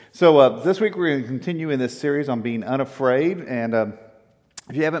So this week we're going to continue in this series on being unafraid. And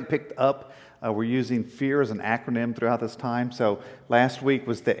if you haven't picked up, we're using fear as an acronym throughout this time. So last week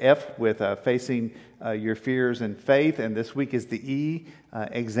was the F with facing your fears in faith. And this week is the E,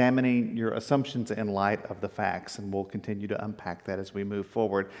 examining your assumptions in light of the facts. And we'll continue to unpack that as we move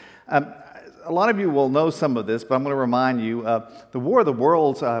forward. A lot of you will know some of this, but I'm going to remind you, The War of the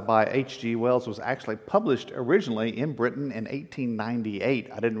Worlds by H.G. Wells was actually published originally in Britain in 1898.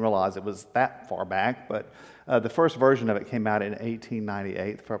 I didn't realize it was that far back, but the first version of it came out in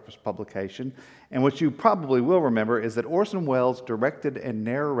 1898, the first publication. And what you probably will remember is that Orson Welles directed and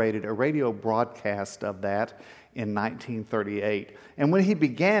narrated a radio broadcast of that in 1938. And when he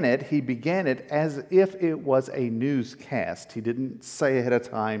began it as if it was a newscast. He didn't say ahead of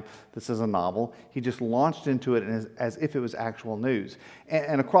time, this is a novel. He just launched into it as if it was actual news.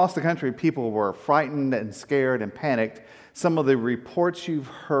 And across the country, people were frightened and scared and panicked. Some of the reports you've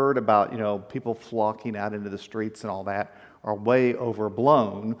heard about, people flocking out into the streets and all that are way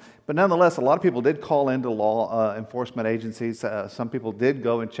overblown. But nonetheless, a lot of people did call into law enforcement agencies. Some people did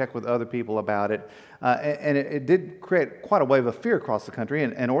go and check with other people about it. And it did create quite a wave of fear across the country.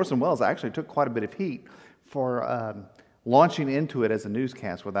 And Orson Welles actually took quite a bit of heat for launching into it as a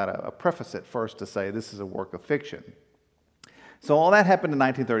newscast without a preface at first to say this is a work of fiction. So all that happened in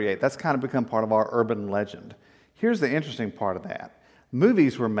 1938. That's kind of become part of our urban legend. Here's the interesting part of that.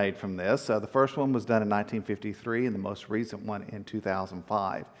 Movies were made from this. The first one was done in 1953 and the most recent one in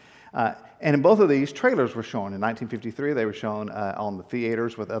 2005. And in both of these, trailers were shown. In 1953, they were shown on the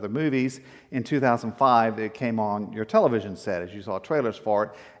theaters with other movies. In 2005, it came on your television set as you saw trailers for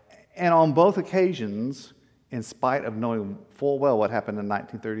it. And on both occasions, in spite of knowing full well what happened in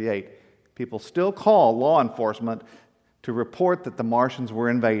 1938, people still call law enforcement to report that the Martians were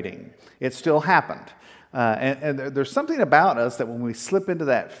invading. It still happened. And there's something about us that when we slip into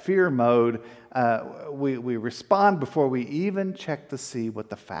that fear mode, we respond before we even check to see what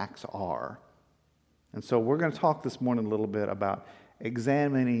the facts are. And so we're going to talk this morning a little bit about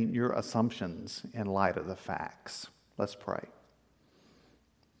examining your assumptions in light of the facts. Let's pray.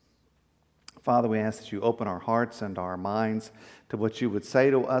 Father, we ask that you open our hearts and our minds to what you would say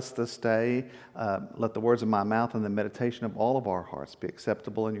to us this day. Let the words of my mouth and the meditation of all of our hearts be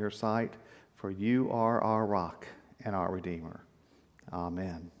acceptable in your sight. For you are our rock and our Redeemer.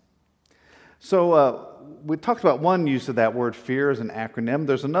 Amen. So we talked about one use of that word fear as an acronym.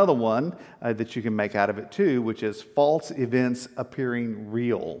 There's another one that you can make out of it too, which is false events appearing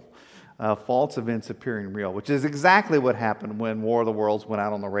real. False events appearing real, which is exactly what happened when War of the Worlds went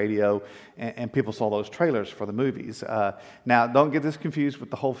out on the radio and people saw those trailers for the movies. Now, don't get this confused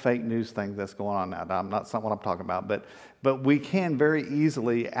with the whole fake news thing that's going on now. That's not what I'm talking about. But we can very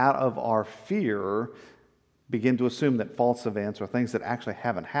easily, out of our fear, begin to assume that false events or things that actually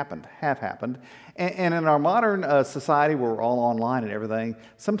haven't happened have happened. And in our modern society where we're all online and everything,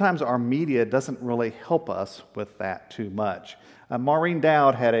 sometimes our media doesn't really help us with that too much. Maureen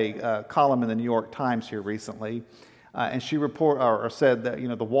Dowd had a column in the New York Times here recently, and she said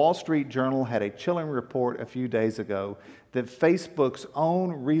that the Wall Street Journal had a chilling report a few days ago that Facebook's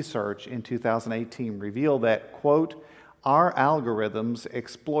own research in 2018 revealed that, quote, our algorithms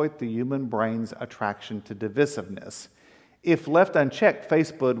exploit the human brain's attraction to divisiveness. If left unchecked,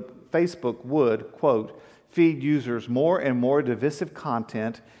 Facebook would, quote, feed users more and more divisive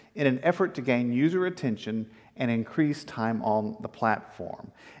content in an effort to gain user attention and increase time on the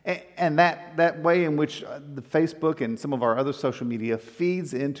platform. And that way in which the Facebook and some of our other social media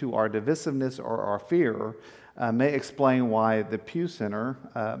feeds into our divisiveness or our fear may explain why the Pew Center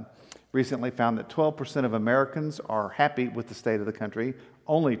recently found that 12% of Americans are happy with the state of the country,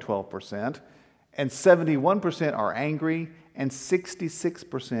 only 12%, and 71% are angry, and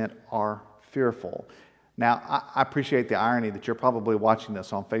 66% are fearful. Now, I appreciate the irony that you're probably watching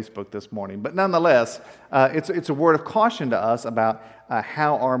this on Facebook this morning, but nonetheless, it's a word of caution to us about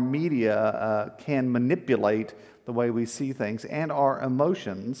how our media can manipulate the way we see things and our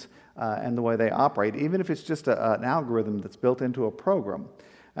emotions and the way they operate, even if it's just an algorithm that's built into a program.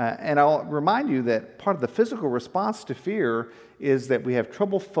 And I'll remind you that part of the physical response to fear is that we have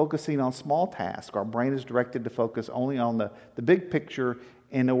trouble focusing on small tasks. Our brain is directed to focus only on the big picture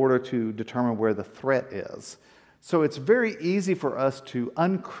in order to determine where the threat is. So it's very easy for us to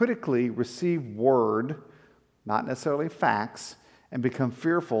uncritically receive word, not necessarily facts, and become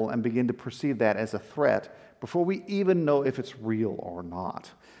fearful and begin to perceive that as a threat before we even know if it's real or not.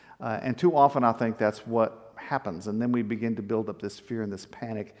 And too often I think that's what happens, and then we begin to build up this fear and this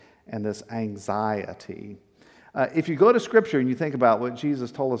panic and this anxiety. If you go to Scripture and you think about what Jesus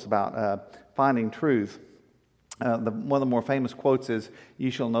told us about finding truth, One of the more famous quotes is, "You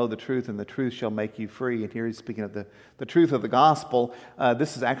shall know the truth, and the truth shall make you free." And here he's speaking of the truth of the gospel.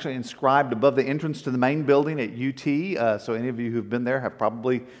 This is actually inscribed above the entrance to the main building at UT. So any of you who've been there have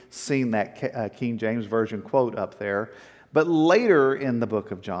probably seen that King James Version quote up there. But later in the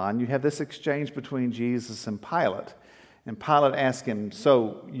book of John, you have this exchange between Jesus and Pilate. And Pilate asked him,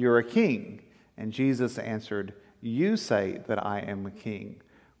 "So you're a king?" And Jesus answered, "You say that I am a king.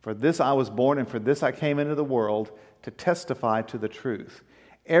 For this I was born, and for this I came into the world, to testify to the truth.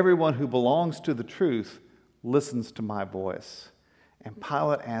 Everyone who belongs to the truth listens to my voice." And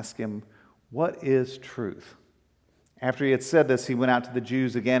Pilate asked him, "What is truth?" After he had said this, he went out to the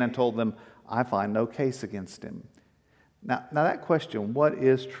Jews again and told them, "I find no case against him." Now that question, what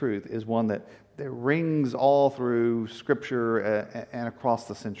is truth, is one that rings all through Scripture and across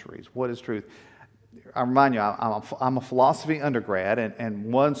the centuries. What is truth? I remind you, I'm a philosophy undergrad,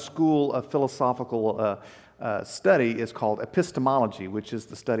 and one school of philosophical study is called epistemology, which is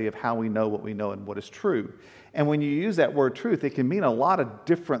the study of how we know what we know and what is true. And when you use that word truth, it can mean a lot of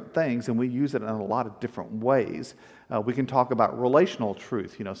different things, and we use it in a lot of different ways. We can talk about relational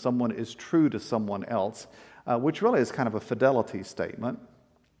truth. Someone is true to someone else, which really is kind of a fidelity statement.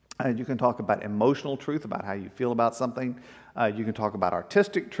 You can talk about emotional truth, about how you feel about something. You can talk about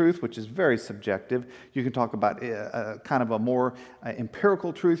artistic truth, which is very subjective. You can talk about kind of a more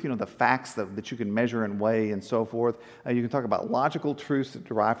empirical truth, the facts that you can measure and weigh and so forth. You can talk about logical truths that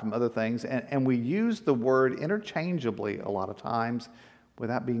derive from other things. And we use the word interchangeably a lot of times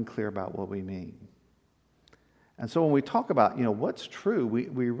without being clear about what we mean. And so when we talk about, what's true,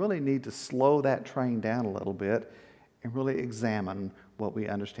 we really need to slow that train down a little bit and really examine what we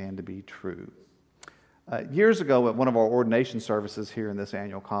understand to be true. Years ago, at one of our ordination services here in this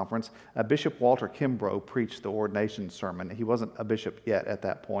annual conference, Bishop Walter Kimbrough preached the ordination sermon. He wasn't a bishop yet at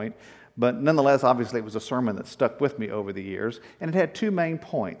that point, but nonetheless, obviously, it was a sermon that stuck with me over the years, and it had two main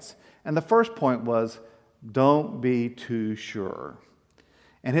points. And the first point was, don't be too sure.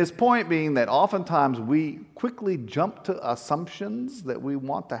 And his point being that oftentimes we quickly jump to assumptions that we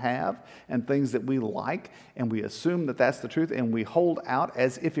want to have and things that we like, and we assume that that's the truth, and we hold out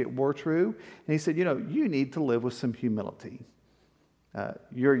as if it were true. And he said, you need to live with some humility.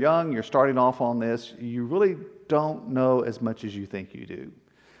 You're young, you're starting off on this, you really don't know as much as you think you do.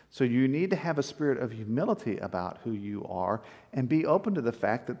 So you need to have a spirit of humility about who you are and be open to the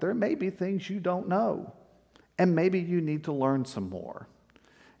fact that there may be things you don't know, and maybe you need to learn some more.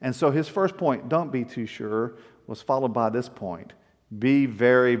 And so his first point, don't be too sure, was followed by this point, be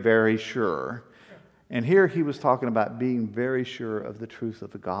very, very sure. And here he was talking about being very sure of the truth of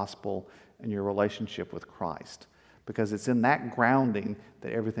the gospel and your relationship with Christ, because it's in that grounding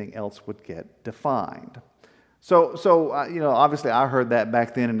that everything else would get defined. So obviously I heard that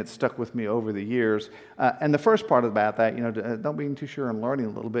back then, and it stuck with me over the years. And the first part about that, don't be too sure and learning a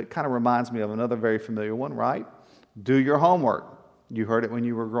little bit, kind of reminds me of another very familiar one, right? Do your homework. You heard it when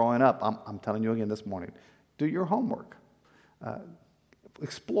you were growing up. I'm telling you again this morning. Do your homework.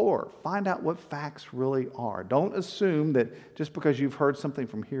 Explore. Find out what facts really are. Don't assume that just because you've heard something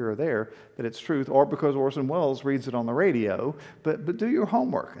from here or there that it's truth, or because Orson Welles reads it on the radio. But do your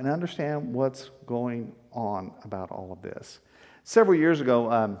homework and understand what's going on about all of this. Several years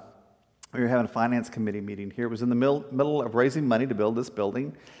ago, we were having a finance committee meeting here. It was in the middle of raising money to build this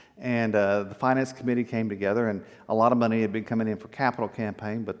building. And the finance committee came together, and a lot of money had been coming in for capital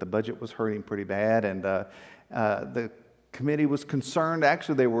campaign, but the budget was hurting pretty bad, and the committee was concerned.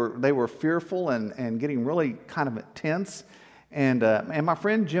 Actually, they were fearful and getting really kind of tense. And my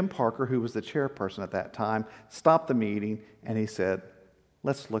friend Jim Parker, who was the chairperson at that time, stopped the meeting, and he said,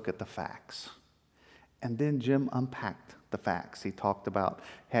 "Let's look at the facts." And then Jim unpacked the facts. He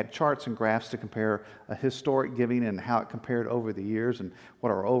had charts and graphs to compare a historic giving and how it compared over the years, and what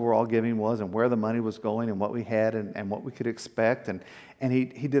our overall giving was, and where the money was going, and what we had, and what we could expect. And he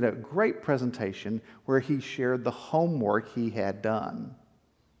did a great presentation where he shared the homework he had done.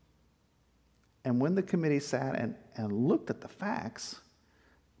 And when the committee sat and looked at the facts,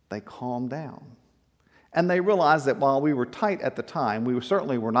 they calmed down. And they realized that while we were tight at the time, we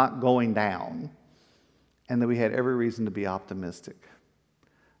certainly were not going down, and that we had every reason to be optimistic.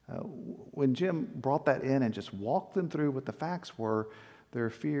 When Jim brought that in and just walked them through what the facts were, their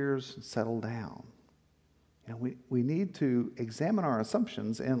fears settled down. We need to examine our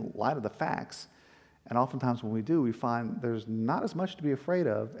assumptions in light of the facts, and oftentimes when we do, we find there's not as much to be afraid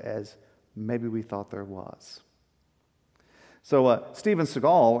of as maybe we thought there was. So Steven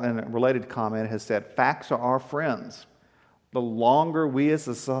Seagal, in a related comment, has said, "Facts are our friends. The longer we as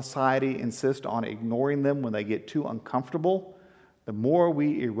a society insist on ignoring them when they get too uncomfortable, the more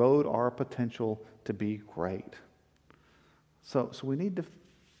we erode our potential to be great." So we need to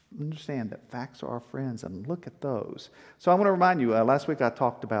understand that facts are our friends and look at those. So I want to remind you, last week I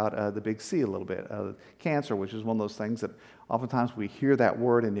talked about the big C a little bit, cancer, which is one of those things that oftentimes we hear that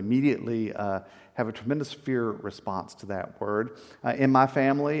word and immediately have a tremendous fear response to that word. In my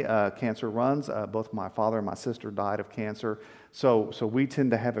family, cancer runs. Both my father and my sister died of cancer. So we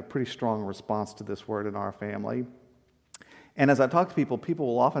tend to have a pretty strong response to this word in our family. And as I talk to people, people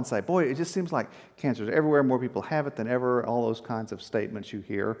will often say, boy, it just seems like cancer is everywhere. More people have it than ever, all those kinds of statements you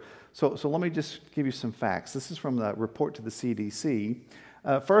hear. So let me just give you some facts. This is from the report to the CDC.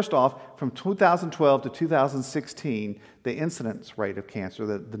 First off, from 2012 to 2016, the incidence rate of cancer,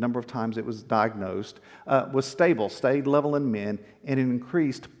 the number of times it was diagnosed, was stable, stayed level in men, and it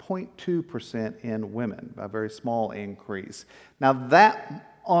increased 0.2% in women, a very small increase. Now that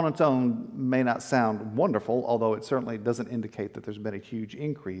on its own may not sound wonderful, although it certainly doesn't indicate that there's been a huge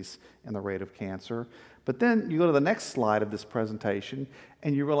increase in the rate of cancer. But then you go to the next slide of this presentation,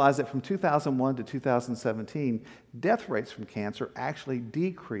 and you realize that from 2001 to 2017, death rates from cancer actually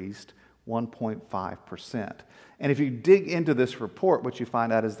decreased 1.5%. And if you dig into this report, what you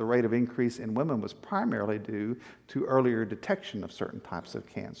find out is the rate of increase in women was primarily due to earlier detection of certain types of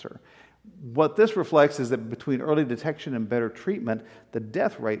cancer. What this reflects is that between early detection and better treatment, the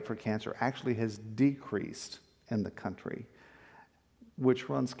death rate for cancer actually has decreased in the country, which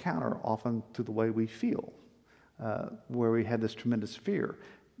runs counter often to the way we feel, where we had this tremendous fear.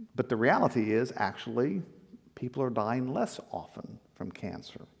 But the reality is actually people are dying less often from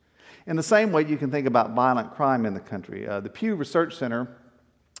cancer. In the same way, you can think about violent crime in the country. The Pew Research Center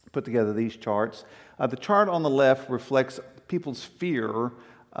put together these charts. The chart on the left reflects people's fear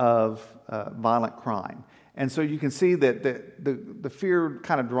of violent crime. And so you can see that the fear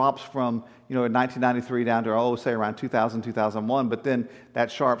kind of drops from, in 1993 down to, say around 2000, 2001, but then that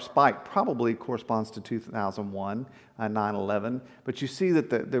sharp spike probably corresponds to 2001, 9/11. But you see that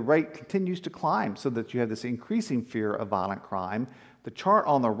the rate continues to climb so that you have this increasing fear of violent crime. The chart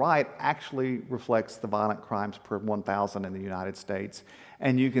on the right actually reflects the violent crimes per 1,000 in the United States.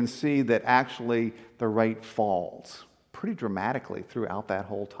 And you can see that actually the rate falls pretty dramatically throughout that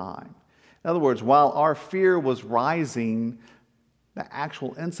whole time. In other words, while our fear was rising, the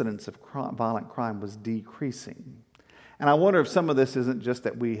actual incidence of violent crime was decreasing. And I wonder if some of this isn't just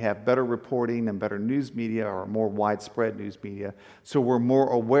that we have better reporting and better news media or more widespread news media, so we're more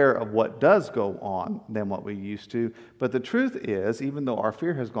aware of what does go on than what we used to. But the truth is, even though our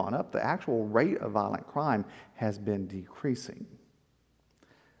fear has gone up, the actual rate of violent crime has been decreasing.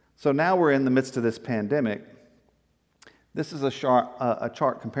 So now we're in the midst of this pandemic. This is a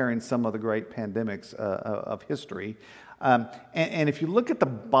chart comparing some of the great pandemics of history. And if you look at the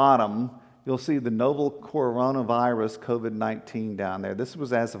bottom, you'll see the novel coronavirus COVID-19 down there. This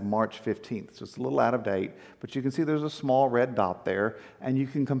was as of March 15th, so it's a little out of date, but you can see there's a small red dot there, and you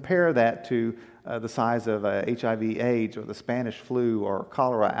can compare that to the size of HIV/AIDS or the Spanish flu or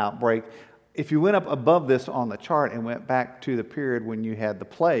cholera outbreak. If you went up above this on the chart and went back to the period when you had the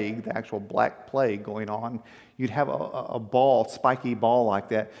plague, the actual Black Plague going on, you'd have a ball, spiky ball like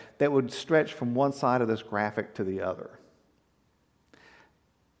that would stretch from one side of this graphic to the other.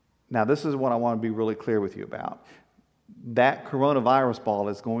 Now, this is what I want to be really clear with you about. That coronavirus ball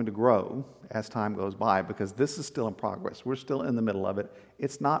is going to grow as time goes by because this is still in progress. We're still in the middle of it.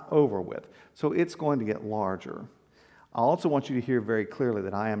 It's not over with. So it's going to get larger. I also want you to hear very clearly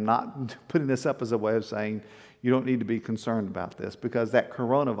that I am not putting this up as a way of saying you don't need to be concerned about this, because that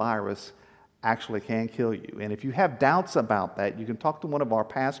coronavirus actually can kill you. And if you have doubts about that, you can talk to one of our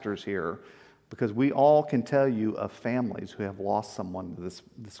pastors here, because we all can tell you of families who have lost someone to this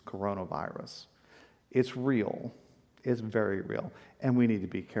coronavirus. It's real. It's very real. And we need to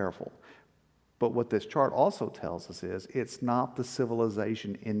be careful. But what this chart also tells us is it's not the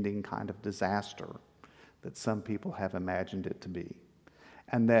civilization-ending kind of disaster that some people have imagined it to be.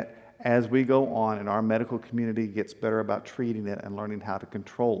 And that as we go on and our medical community gets better about treating it and learning how to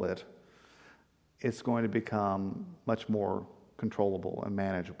control it, it's going to become much more controllable and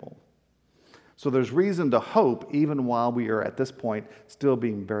manageable. So there's reason to hope, even while we are at this point still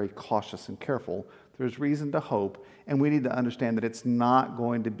being very cautious and careful, there's reason to hope, and we need to understand that it's not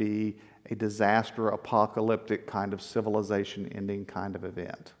going to be a disaster, apocalyptic kind of civilization-ending kind of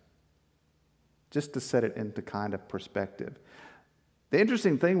event. Just to set it into kind of perspective. The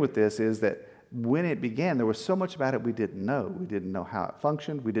interesting thing with this is that when it began, there was so much about it we didn't know. We didn't know how it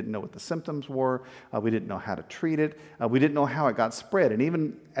functioned. We didn't know what the symptoms were. We didn't know how to treat it. We didn't know how it got spread. And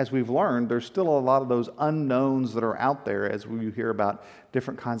even as we've learned, there's still a lot of those unknowns that are out there as we hear about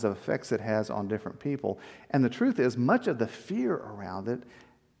different kinds of effects it has on different people. And the truth is, much of the fear around it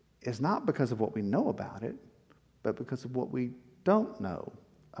is not because of what we know about it, but because of what we don't know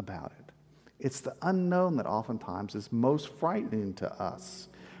about it. It's the unknown that oftentimes is most frightening to us.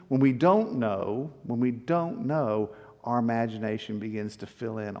 When we don't know, our imagination begins to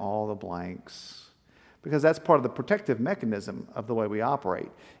fill in all the blanks. Because that's part of the protective mechanism of the way we operate.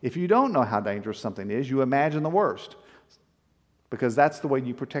 If you don't know how dangerous something is, you imagine the worst. Because that's the way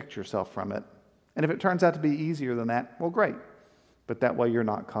you protect yourself from it. And if it turns out to be easier than that, well, great. But that way you're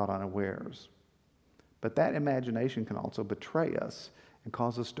not caught unawares. But that imagination can also betray us and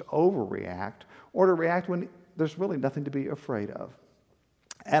cause us to overreact or to react when there's really nothing to be afraid of.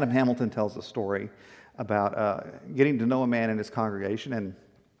 Adam Hamilton tells a story about getting to know a man in his congregation, and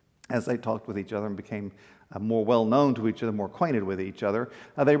as they talked with each other and became more well-known to each other, more acquainted with each other,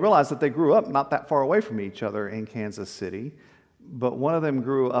 they realized that they grew up not that far away from each other in Kansas City, but one of them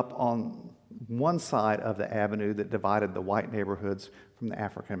grew up on one side of the avenue that divided the white neighborhoods from the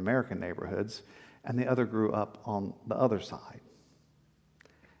African-American neighborhoods, and the other grew up on the other side.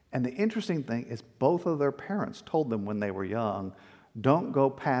 And the interesting thing is both of their parents told them when they were young, don't go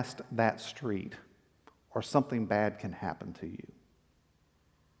past that street or something bad can happen to you.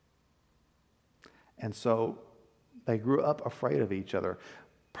 And so they grew up afraid of each other.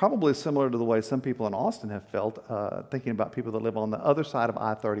 Probably similar to the way some people in Austin have felt thinking about people that live on the other side of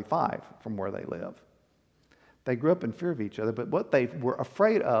I-35 from where they live. They grew up in fear of each other, but what they were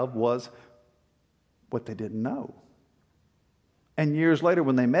afraid of was what they didn't know. And years later,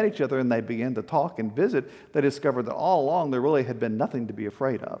 when they met each other and they began to talk and visit, they discovered that all along there really had been nothing to be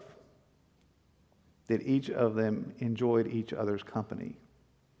afraid of. That each of them enjoyed each other's company.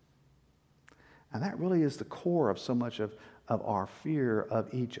 And that really is the core of so much of our fear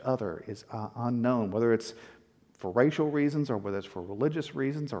of each other is unknown, whether it's for racial reasons or whether it's for religious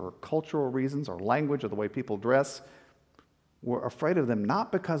reasons or cultural reasons or language or the way people dress. We're afraid of them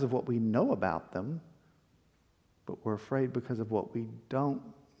not because of what we know about them, but we're afraid because of what we don't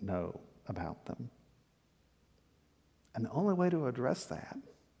know about them. And the only way to address that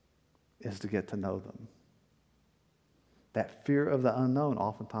is to get to know them. That fear of the unknown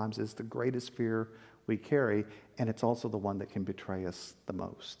oftentimes is the greatest fear we carry, and it's also the one that can betray us the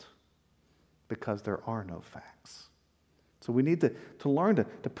most because there are no facts. So we need to learn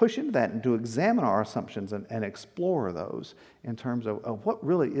to push into that and to examine our assumptions and explore those in terms of what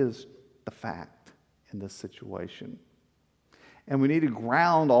really is the fact in this situation. And we need to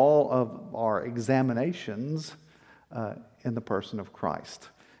ground all of our examinations in the person of Christ.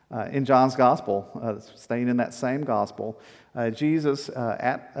 In John's gospel, staying in that same gospel, Jesus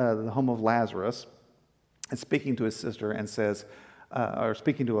at the home of Lazarus is speaking to his sister and says, or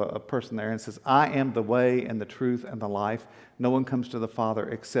speaking to a person there and says, I am the way and the truth and the life. No one comes to the Father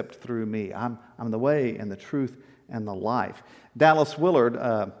except through me. I'm the way and the truth and the life. Dallas Willard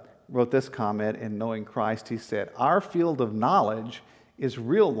wrote this comment in Knowing Christ. He said, our field of knowledge is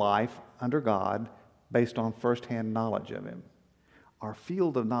real life under God based on firsthand knowledge of Him. Our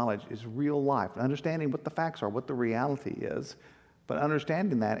field of knowledge is real life, understanding what the facts are, what the reality is, but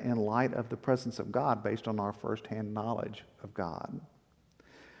understanding that in light of the presence of God based on our firsthand knowledge of God.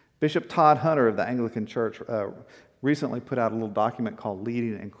 Bishop Todd Hunter of the Anglican Church recently put out a little document called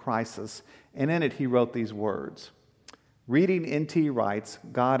Leading in Crisis, and in it he wrote these words. Reading N.T. Wright's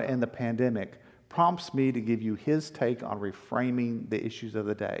God and the Pandemic prompts me to give you his take on reframing the issues of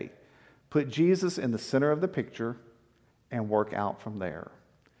the day. Put Jesus in the center of the picture and work out from there.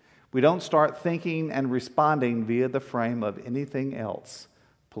 We don't start thinking and responding via the frame of anything else,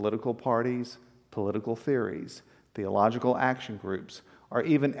 political parties, political theories, theological action groups, or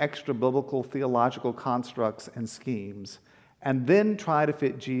even extra-biblical theological constructs and schemes, and then try to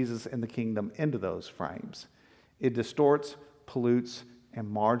fit Jesus and the kingdom into those frames. It distorts, pollutes, and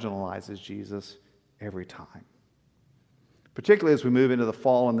marginalizes Jesus every time. Particularly as we move into the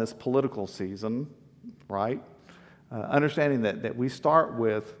fall in this political season, right? Understanding that we start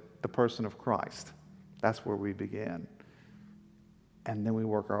with the person of Christ. That's where we begin. And then we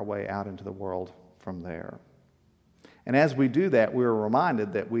work our way out into the world from there. And as we do that, we're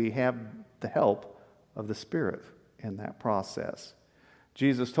reminded that we have the help of the Spirit in that process.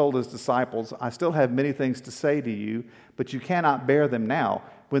 Jesus told his disciples, I still have many things to say to you, but you cannot bear them now.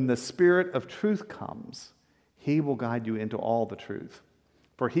 When the Spirit of truth comes, he will guide you into all the truth.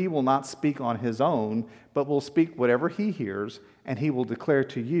 For he will not speak on his own, but will speak whatever he hears, and he will declare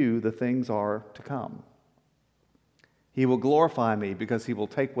to you the things are to come. He will glorify me because he will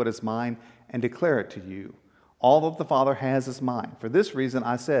take what is mine and declare it to you. All that the Father has is mine. For this reason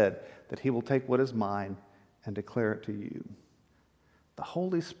I said that he will take what is mine and declare it to you. The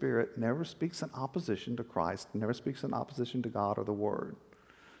Holy Spirit never speaks in opposition to Christ, never speaks in opposition to God or the Word.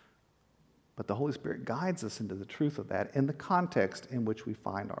 But the Holy Spirit guides us into the truth of that in the context in which we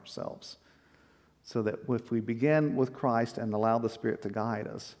find ourselves. So that if we begin with Christ and allow the Spirit to guide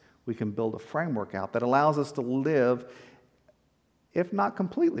us, we can build a framework out that allows us to live, if not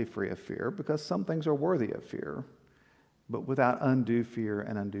completely free of fear, because some things are worthy of fear, but without undue fear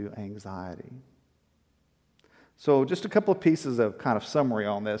and undue anxiety. So just a couple of pieces of kind of summary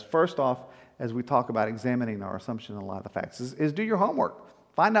on this. First off, as we talk about examining our assumption and a lot of the facts, is do your homework.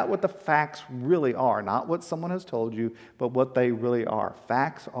 Find out what the facts really are, not what someone has told you, but what they really are.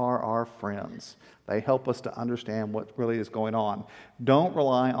 Facts are our friends. They help us to understand what really is going on. Don't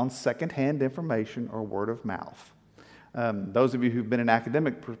rely on secondhand information or word of mouth. Those of you who've been in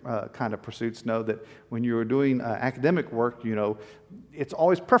academic kind of pursuits know that when you're doing academic work, it's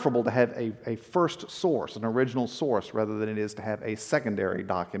always preferable to have a first source, an original source, rather than it is to have a secondary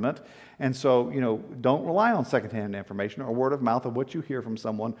document. And so, don't rely on secondhand information or word of mouth of what you hear from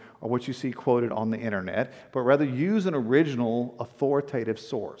someone or what you see quoted on the internet, but rather use an original authoritative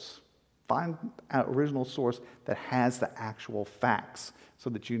source. Find an original source that has the actual facts, so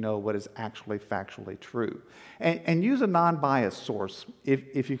that you know what is actually factually true. And use a non-biased source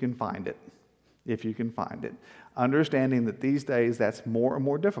if you can find it. If you can find it. Understanding that these days that's more and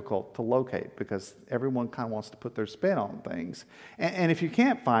more difficult to locate because everyone kind of wants to put their spin on things. And if you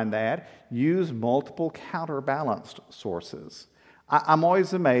can't find that, use multiple counterbalanced sources. I'm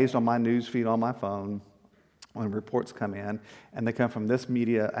always amazed on my news feed on my phone when reports come in, and they come from this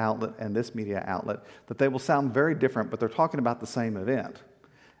media outlet and this media outlet, that they will sound very different, but they're talking about the same event.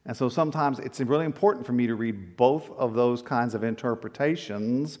 And so sometimes it's really important for me to read both of those kinds of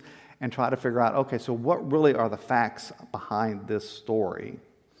interpretations and try to figure out, okay, so what really are the facts behind this story?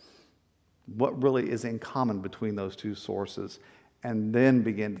 What really is in common between those two sources? And then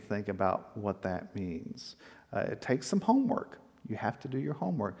begin to think about what that means. It takes some homework. You have to do your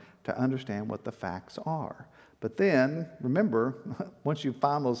homework to understand what the facts are. But then, remember, once you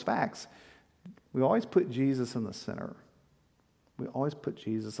find those facts, we always put Jesus in the center. We always put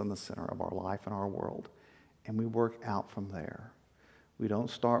Jesus in the center of our life and our world, and we work out from there. We don't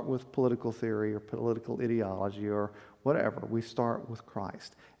start with political theory or political ideology or whatever. We start with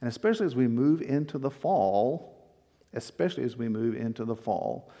Christ. And especially as we move into the fall,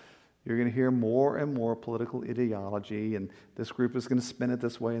 you're going to hear more and more political ideology, and this group is going to spin it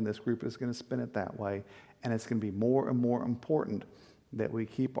this way, and this group is going to spin it that way. And it's going to be more and more important that we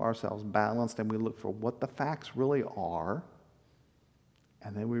keep ourselves balanced and we look for what the facts really are.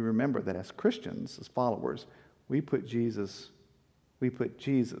 And then we remember that as Christians, as followers, we put Jesus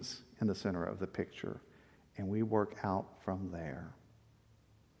in the center of the picture, and we work out from there.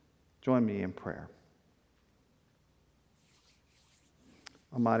 Join me in prayer.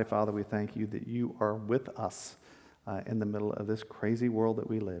 Almighty Father, we thank you that you are with us in the middle of this crazy world that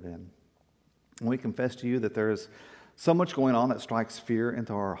we live in. And we confess to you that there is so much going on that strikes fear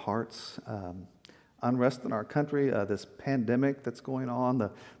into our hearts. Unrest in our country, this pandemic that's going on,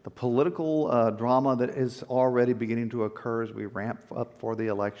 the political drama that is already beginning to occur as we ramp up for the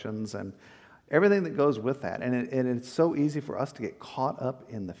elections, and everything that goes with that. And it's so easy for us to get caught up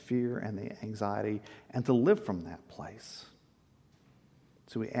in the fear and the anxiety and to live from that place.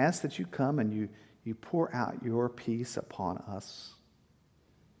 So we ask that you come and you pour out your peace upon us.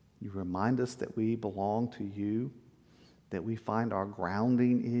 You remind us that we belong to you, that we find our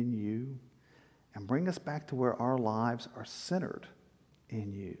grounding in you, and bring us back to where our lives are centered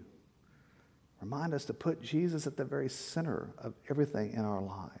in you. Remind us to put Jesus at the very center of everything in our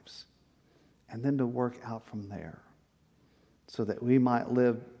lives, and then to work out from there so that we might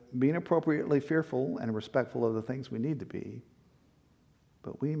live being appropriately fearful and respectful of the things we need to be,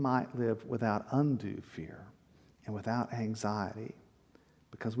 but we might live without undue fear and without anxiety,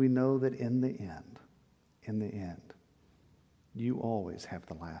 because we know that in the end, you always have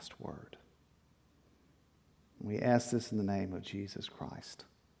the last word. We ask this in the name of Jesus Christ.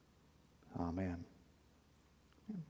 Amen.